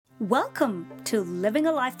Welcome to Living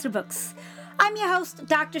a Life Through Books. I'm your host,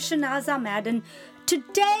 Dr. Shanaz Ahmed, and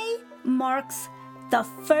today marks the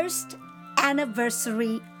first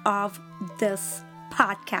anniversary of this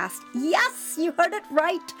podcast. Yes, you heard it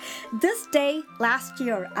right. This day last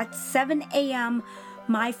year at 7 a.m.,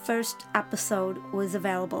 my first episode was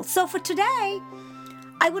available. So for today,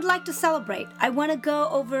 I would like to celebrate. I want to go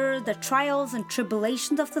over the trials and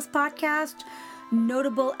tribulations of this podcast,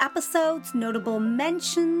 notable episodes, notable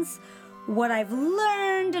mentions, what I've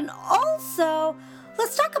learned, and also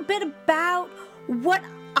let's talk a bit about what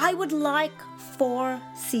I would like for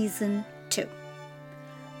season 2.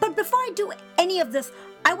 But before I do any of this,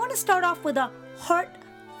 I want to start off with a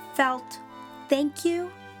heartfelt thank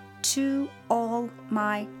you to all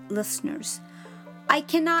my listeners. I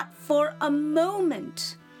cannot for a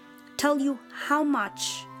moment tell you how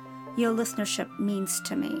much your listenership means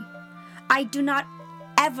to me. I do not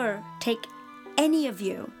ever take any of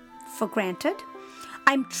you for granted.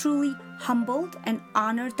 I'm truly humbled and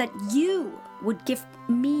honored that you would gift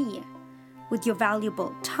me with your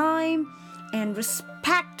valuable time and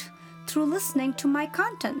respect through listening to my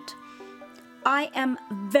content. I am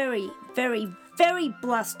very, very, very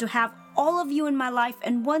blessed to have all of you in my life.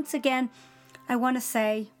 And once again, I want to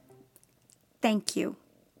say thank you.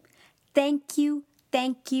 Thank you,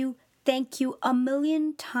 thank you, thank you a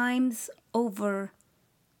million times over.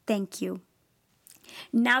 Thank you.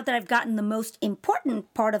 Now that I've gotten the most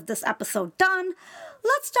important part of this episode done,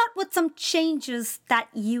 let's start with some changes that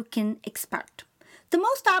you can expect. The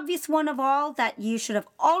most obvious one of all that you should have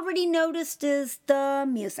already noticed is the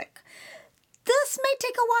music. This may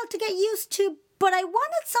take a while to get used to, but I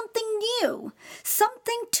wanted something new,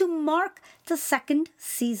 something to mark the second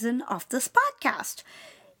season of this podcast.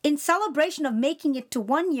 In celebration of making it to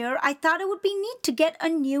 1 year, I thought it would be neat to get a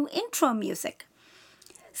new intro music.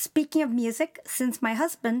 Speaking of music, since my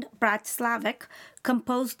husband, Brad Slavic,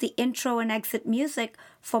 composed the intro and exit music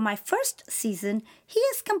for my first season, he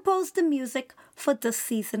has composed the music for this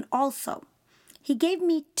season also. He gave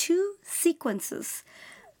me 2 sequences.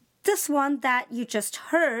 This one that you just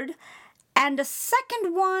heard, and a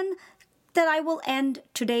second one that I will end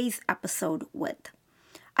today's episode with.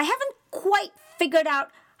 I haven't quite figured out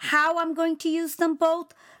how I'm going to use them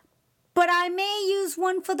both, but I may use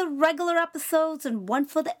one for the regular episodes and one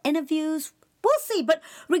for the interviews. We'll see, but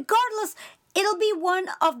regardless, it'll be one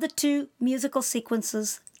of the 2 musical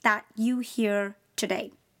sequences that you hear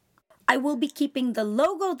today. I will be keeping the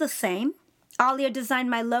logo the same. Alia designed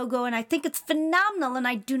my logo, and I think it's phenomenal, and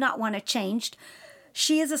I do not want it changed.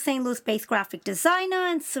 She is a St. Louis-based graphic designer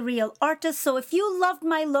and surreal artist, so if you loved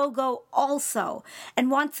my logo also and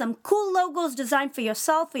want some cool logos designed for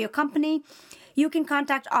yourself or your company, you can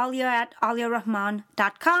contact Alia at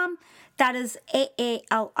aliarahman.com. That is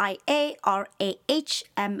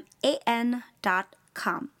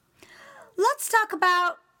AALIARAHMAN.com. Let's talk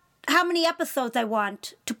about how many episodes I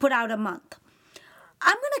want to put out a month.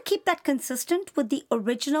 I'm going to keep that consistent with the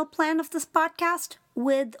original plan of this podcast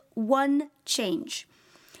with one change.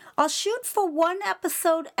 I'll shoot for 1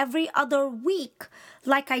 episode every other week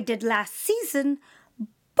like I did last season,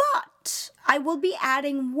 but I will be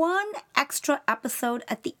adding 1 extra episode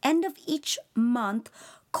at the end of each month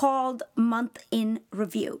called Month in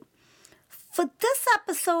Review. For this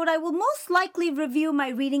episode, I will most likely review my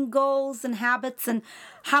reading goals and habits and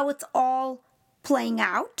how it's all playing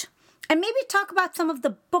out, and maybe talk about some of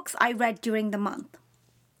the books I read during the month.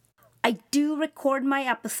 I do record my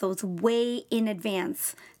episodes way in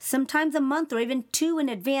advance, sometimes a month or even 2 in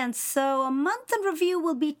advance, so a month in review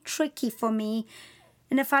will be tricky for me.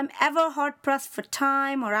 And if I'm ever hard-pressed for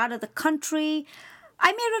time or out of the country,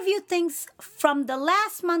 I may review things from the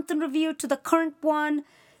last month in review to the current one,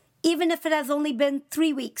 even if it has only been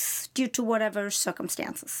 3 weeks due to whatever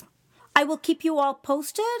circumstances. I will keep you all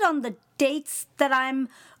posted on the dates that I'm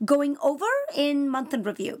going over in month in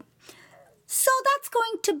review. So that's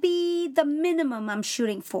going to be the minimum I'm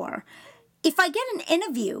shooting for. If I get an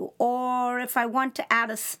interview or if I want to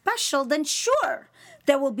add a special, then sure,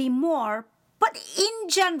 there will be more. But in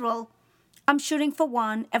general, I'm shooting for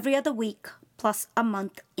 1 every other week plus a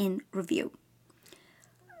month in review.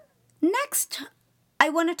 Next, I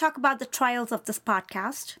want to talk about the trials of this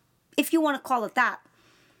podcast, if you want to call it that.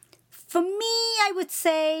 For me, I would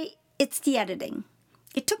say it's the editing.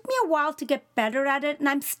 It took me a while to get better at it, and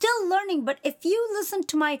I'm still learning, but if you listen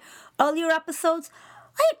to my earlier episodes,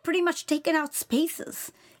 I had pretty much taken out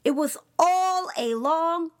spaces. It was all a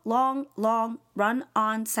long, long, long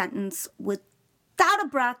run-on sentence without a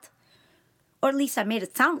breath, or at least I made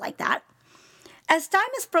it sound like that. As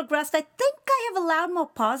time has progressed, I think I have allowed more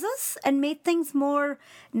pauses and made things more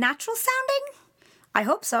natural sounding. I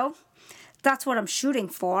hope so. That's what I'm shooting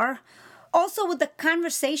for. Also, with the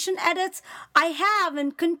conversation edits, I have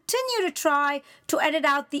and continue to try to edit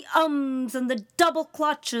out the ums and the double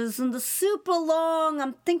clutches and the super long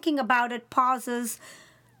I'm thinking about it pauses,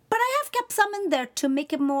 but I have kept some in there to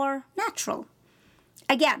make it more natural.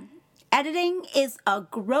 Again, editing is a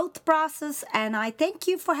growth process, and I thank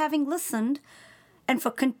you for having listened and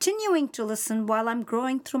for continuing to listen while I'm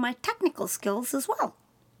growing through my technical skills as well.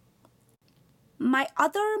 My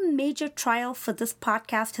other major trial for this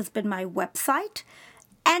podcast has been my website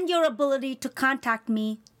and your ability to contact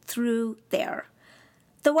me through there.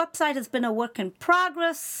 The website has been a work in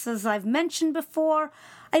progress, as I've mentioned before.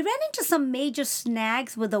 I ran into some major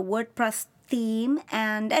snags with the WordPress theme,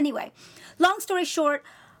 and anyway, long story short,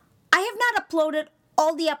 I have not uploaded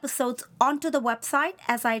all the episodes onto the website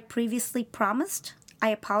as I had previously promised. I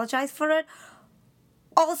apologize for it.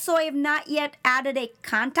 Also, I have not yet added a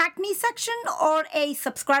contact me section or a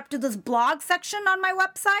subscribe to this blog section on my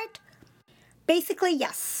website. Basically,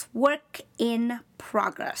 yes, work in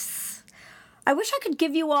progress. I wish I could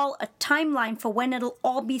give you all a timeline for when it'll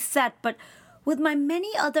all be set, but with my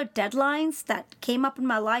many other deadlines that came up in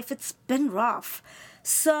my life, it's been rough.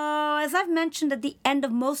 So, as I've mentioned at the end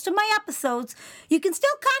of most of my episodes, you can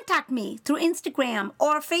still contact me through Instagram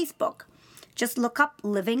or Facebook. Just look up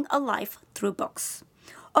Living a Life Through Books.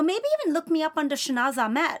 Or maybe even look me up under Shanaz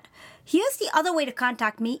Ahmed. Here's the other way to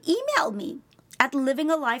contact me. Email me at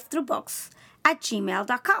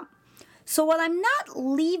livingalifethroughbooks@gmail.com. So while I'm not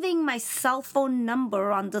leaving my cell phone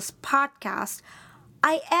number on this podcast,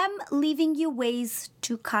 I am leaving you ways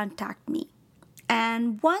to contact me.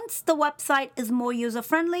 And once the website is more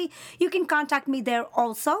user-friendly, you can contact me there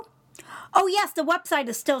also. Oh yes, the website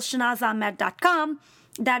is still shanazahmed.com.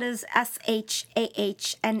 That is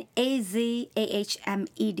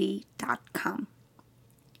SHAHNAZAHMED.com.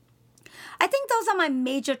 I think those are my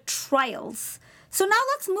major trials. So now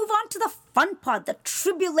let's move on to the fun part, the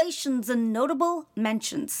tribulations and notable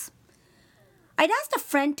mentions. I'd asked a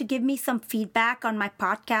friend to give me some feedback on my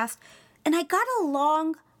podcast, and I got a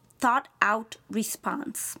long, thought-out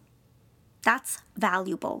response. That's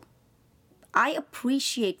valuable. I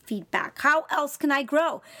appreciate feedback. How else can I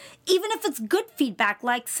grow? Even if it's good feedback,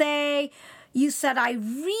 like say, you said, I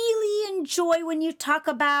really enjoy when you talk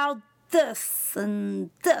about this and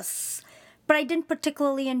this, but I didn't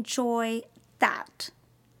particularly enjoy that.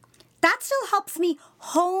 That still helps me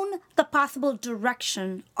hone the possible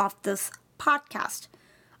direction of this podcast.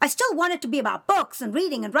 I still want it to be about books and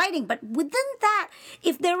reading and writing, but within that,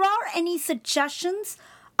 if there are any suggestions,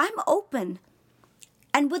 I'm open.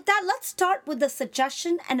 And with that, let's start with a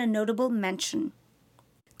suggestion and a notable mention.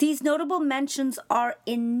 These notable mentions are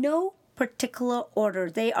in no particular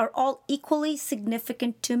order. They are all equally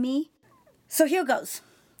significant to me. So here goes.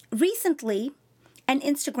 Recently, an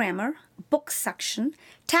Instagrammer, book section,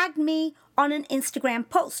 tagged me on an Instagram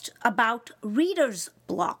post about reader's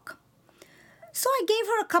block. So I gave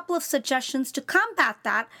her a couple of suggestions to combat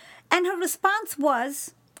that, and her response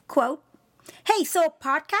was, quote, "Hey, so a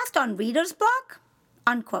podcast on reader's block?"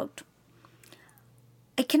 Unquote.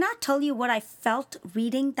 I cannot tell you what I felt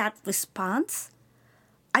reading that response.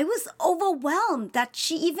 I was overwhelmed that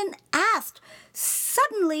she even asked.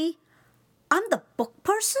 Suddenly, I'm the book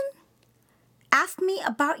person? Asked me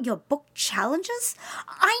about your book challenges?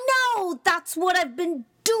 I know that's what I've been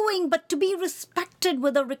doing, but to be respected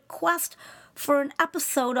with a request for an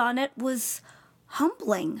episode on it was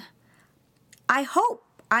humbling. I hope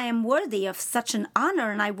I am worthy of such an honor,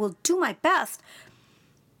 and I will do my best.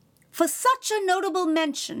 For such a notable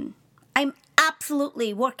mention, I'm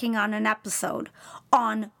absolutely working on an episode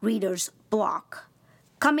on reader's block.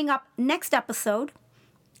 Coming up next episode,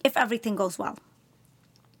 if everything goes well.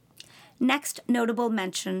 Next notable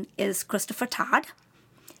mention is Christopher Todd.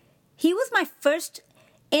 He was my first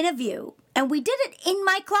interview, and we did it in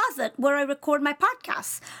my closet where I record my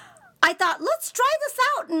podcasts. I thought, let's try this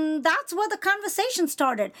out, and that's where the conversation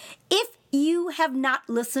started. If you have not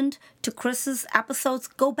listened to Chris's episodes,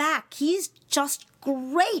 go back. He's just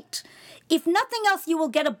great. If nothing else, you will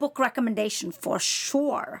get a book recommendation for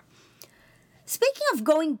sure. Speaking of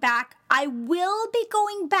going back, I will be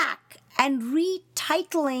going back and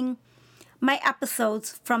retitling my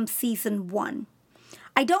episodes from season 1.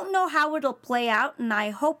 I don't know how it'll play out, and I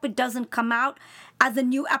hope it doesn't come out as a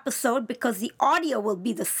new episode because the audio will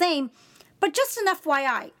be the same, but just an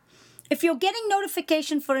FYI. If you're getting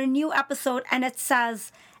notification for a new episode and it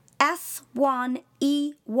says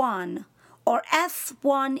S1E1 or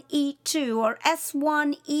S1E2 or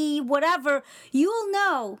S1E whatever, you'll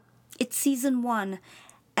know it's season 1.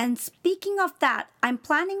 And speaking of that, I'm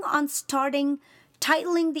planning on starting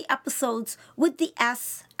titling the episodes with the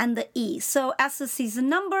S and the E. So S is season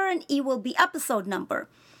number and E will be episode number.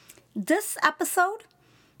 This episode,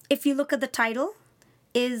 if you look at the title,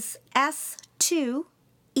 is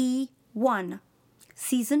S2E1,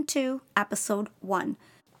 season 2, episode 1.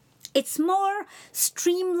 It's more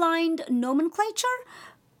streamlined nomenclature,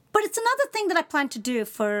 but it's another thing that I plan to do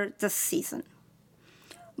for this season.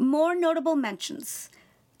 More notable mentions.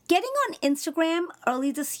 Getting on Instagram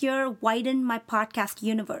early this year widened my podcast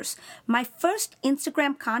universe. My first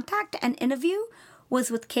Instagram contact and interview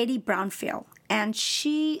was with Katie Brownfield, and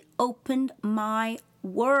she opened my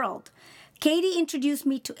world. Katie introduced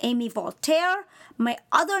me to Amy Voltaire, my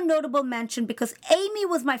other notable mention because Amy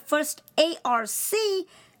was my first ARC and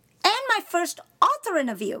my first author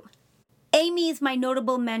interview. Amy is my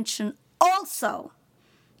notable mention also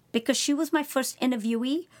because she was my first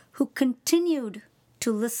interviewee who continued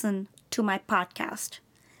to listen to my podcast.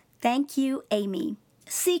 Thank you, Amy.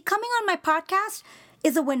 See, coming on my podcast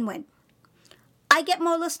is a win-win. I get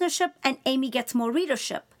more listenership and Amy gets more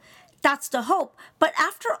readership. That's the hope. But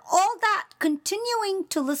after all that, continuing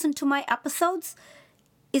to listen to my episodes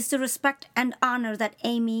is the respect and honor that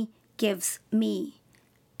Amy gives me.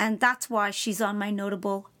 And that's why she's on my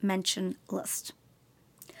notable mention list.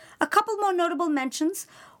 A couple more notable mentions.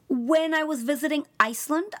 When I was visiting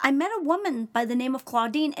Iceland, I met a woman by the name of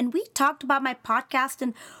Claudine, and we talked about my podcast,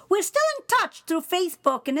 and we're still in touch through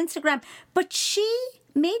Facebook and Instagram, but she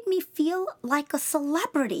made me feel like a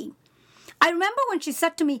celebrity. I remember when she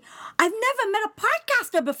said to me, "I've never met a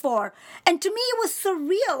podcaster before," and to me it was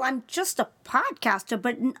surreal. I'm just a podcaster,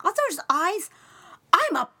 but in others' eyes,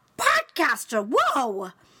 I'm a podcaster.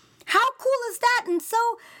 Whoa! How cool is that? And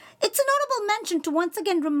so it's a notable mention to once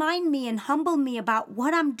again remind me and humble me about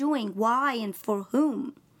what I'm doing, why, and for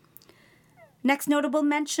whom. Next notable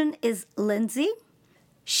mention is Lindsay.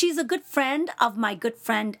 She's a good friend of my good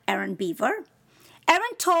friend Aaron Beaver.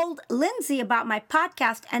 Aaron told Lindsay about my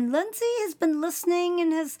podcast, and Lindsay has been listening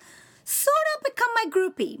and has sort of become my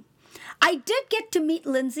groupie. I did get to meet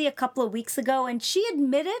Lindsay a couple of weeks ago, and she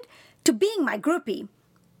admitted to being my groupie.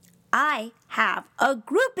 I have a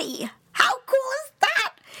groupie. How cool is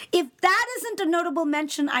that? If that isn't a notable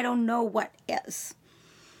mention, I don't know what is.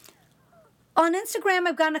 On Instagram,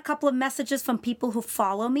 I've gotten a couple of messages from people who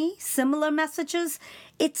follow me, similar messages.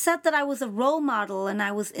 It said that I was a role model and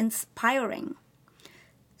I was inspiring.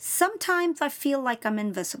 Sometimes I feel like I'm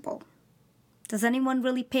invisible. Does anyone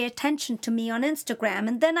really pay attention to me on Instagram?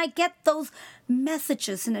 And then I get those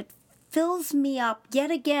messages and it fills me up yet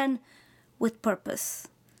again with purpose.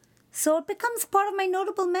 So it becomes part of my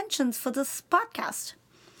notable mentions for this podcast.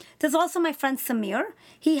 There's also my friend Samir.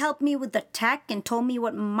 He helped me with the tech and told me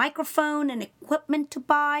what microphone and equipment to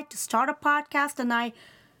buy to start a podcast, and I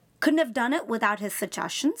couldn't have done it without his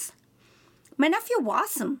suggestions. My nephew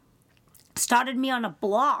Wasim started me on a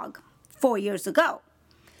blog 4 years ago.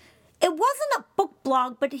 It wasn't a book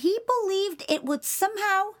blog, but he believed it would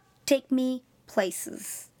somehow take me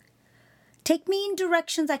places. Take me in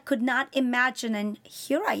directions I could not imagine, and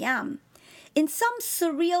here I am. In some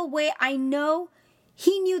surreal way, I know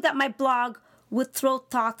he knew that my blog would throw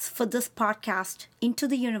thoughts for this podcast into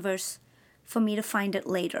the universe for me to find it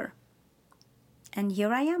later. And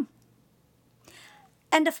here I am.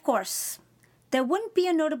 And of course, there wouldn't be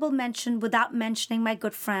a notable mention without mentioning my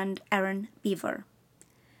good friend, Erin Beaver.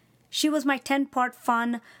 She was my 10-part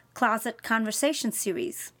fun closet conversation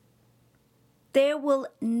series. There will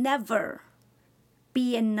never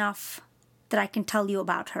be enough that I can tell you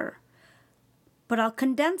about her. But I'll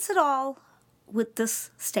condense it all with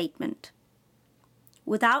this statement.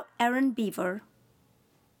 Without Erin Beaver,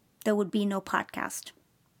 there would be no podcast.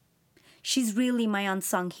 She's really my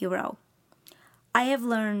unsung hero. I have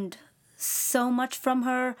learned so much from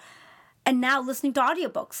her, and now listening to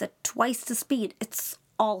audiobooks at twice the speed, it's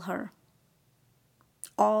all her.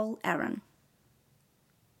 All Erin.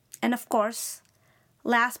 And of course,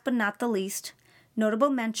 last but not the least, notable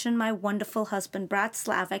mention my wonderful husband, Brad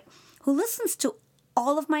Slavic, who listens to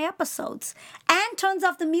all of my episodes and turns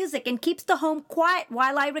off the music and keeps the home quiet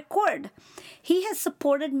while I record. He has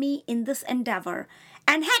supported me in this endeavor.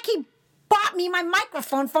 And heck, he bought me my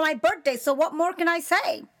microphone for my birthday, so what more can I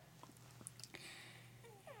say?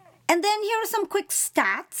 And then here are some quick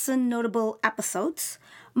stats and notable episodes.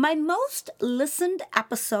 My most listened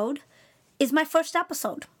episode is my first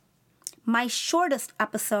episode. My shortest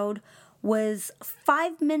episode was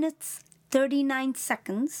 5 minutes, 39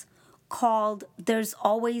 seconds, called There's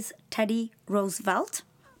Always Teddy Roosevelt.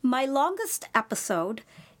 My longest episode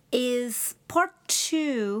is part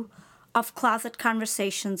 2 of Closet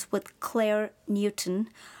Conversations with Claire Newton.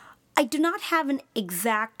 I do not have an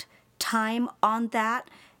exact time on that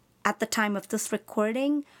at the time of this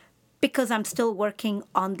recording because I'm still working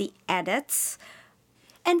on the edits.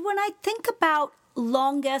 And when I think about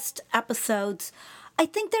longest episodes, I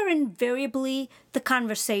think they're invariably the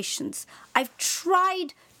conversations. I've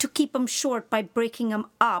tried to keep them short by breaking them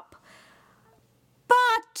up.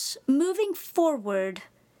 But moving forward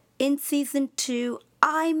in season 2,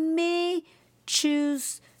 I may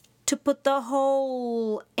choose to put the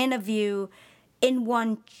whole interview in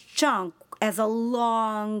one chunk as a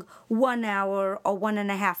long 1 hour or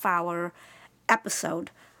 1.5 hour episode.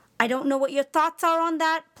 I don't know what your thoughts are on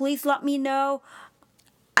that. Please let me know.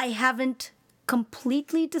 I haven't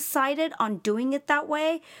completely decided on doing it that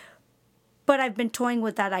way, but I've been toying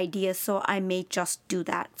with that idea, so I may just do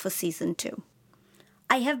that for season 2.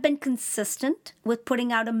 I have been consistent with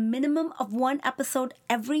putting out a minimum of 1 episode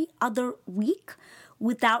every other week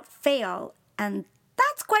without fail, and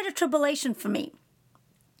that's quite a tribulation for me.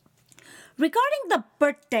 Regarding the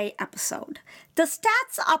birthday episode, the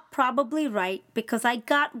stats are probably right because I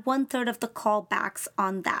got 1/3 of the callbacks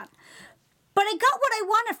on that. But I got what I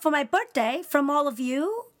wanted for my birthday from all of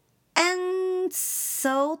you, and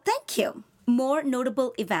so thank you. More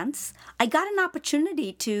notable events. I got an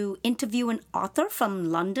opportunity to interview an author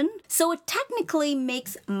from London, so it technically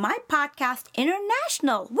makes my podcast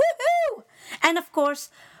international. Woohoo! And of course,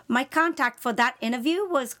 my contact for that interview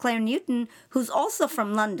was Claire Newton, who's also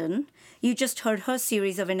from London. You just heard her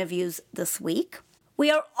series of interviews this week.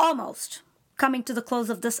 We are almost coming to the close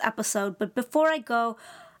of this episode, but before I go,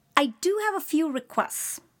 I do have a few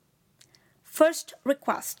requests. First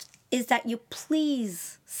request is that you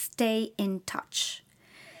please stay in touch.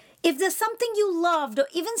 If there's something you loved or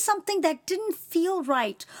even something that didn't feel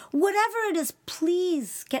right, whatever it is,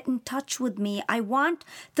 please get in touch with me. I want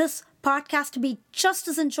this podcast to be just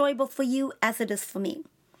as enjoyable for you as it is for me.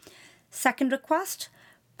 Second request,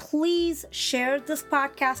 please share this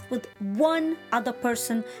podcast with one other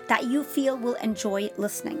person that you feel will enjoy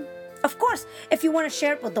listening. Of course, if you want to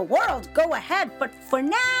share it with the world, go ahead. But for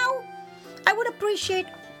now, I would appreciate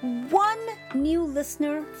one new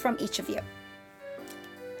listener from each of you.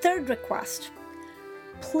 Third request,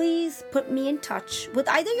 please put me in touch with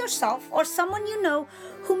either yourself or someone you know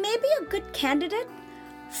who may be a good candidate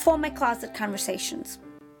for my closet conversations.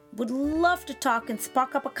 Would love to talk and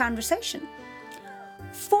spark up a conversation.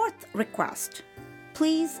 Fourth request,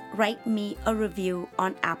 please write me a review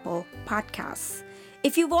on Apple Podcasts.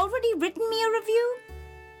 If you've already written me a review,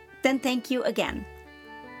 then thank you again.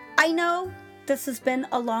 I know this has been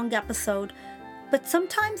a long episode, but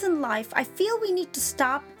sometimes in life, I feel we need to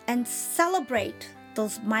stop and celebrate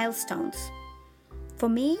those milestones. For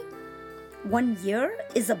me, 1 year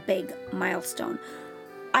is a big milestone.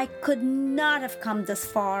 I could not have come this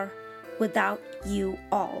far without you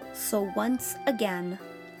all. So once again,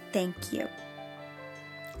 thank you.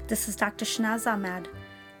 This is Dr. Shahnaz Ahmed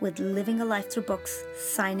with Living a Life Through Books,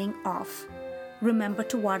 signing off. Remember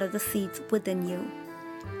to water the seeds within you.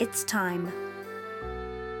 It's time